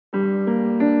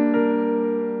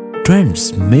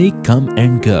Trends may come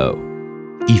and go,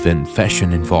 even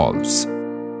fashion evolves,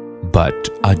 but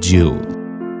a jewel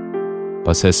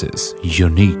possesses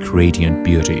unique radiant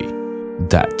beauty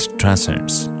that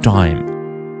transcends time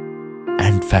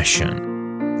and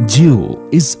fashion. Jewel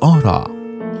is aura.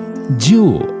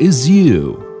 Jewel is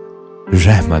you.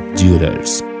 Rehmat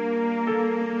Jewelers.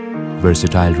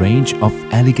 Versatile range of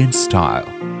elegant style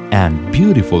and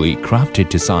beautifully crafted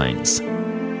designs.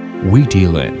 We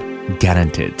deal in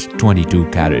guaranteed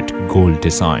 22-carat gold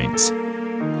designs.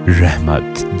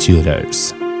 Rehmat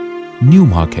Jewelers. New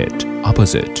Market,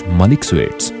 opposite Malik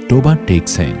Sweets, Toba,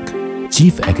 Singh.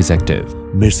 Chief Executive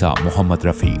Mirza Muhammad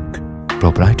Rafiq.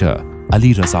 Proprietor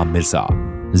Ali Raza Mirza.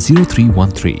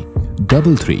 0313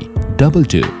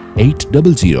 3322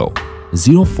 800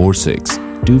 046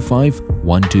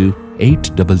 2512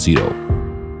 800.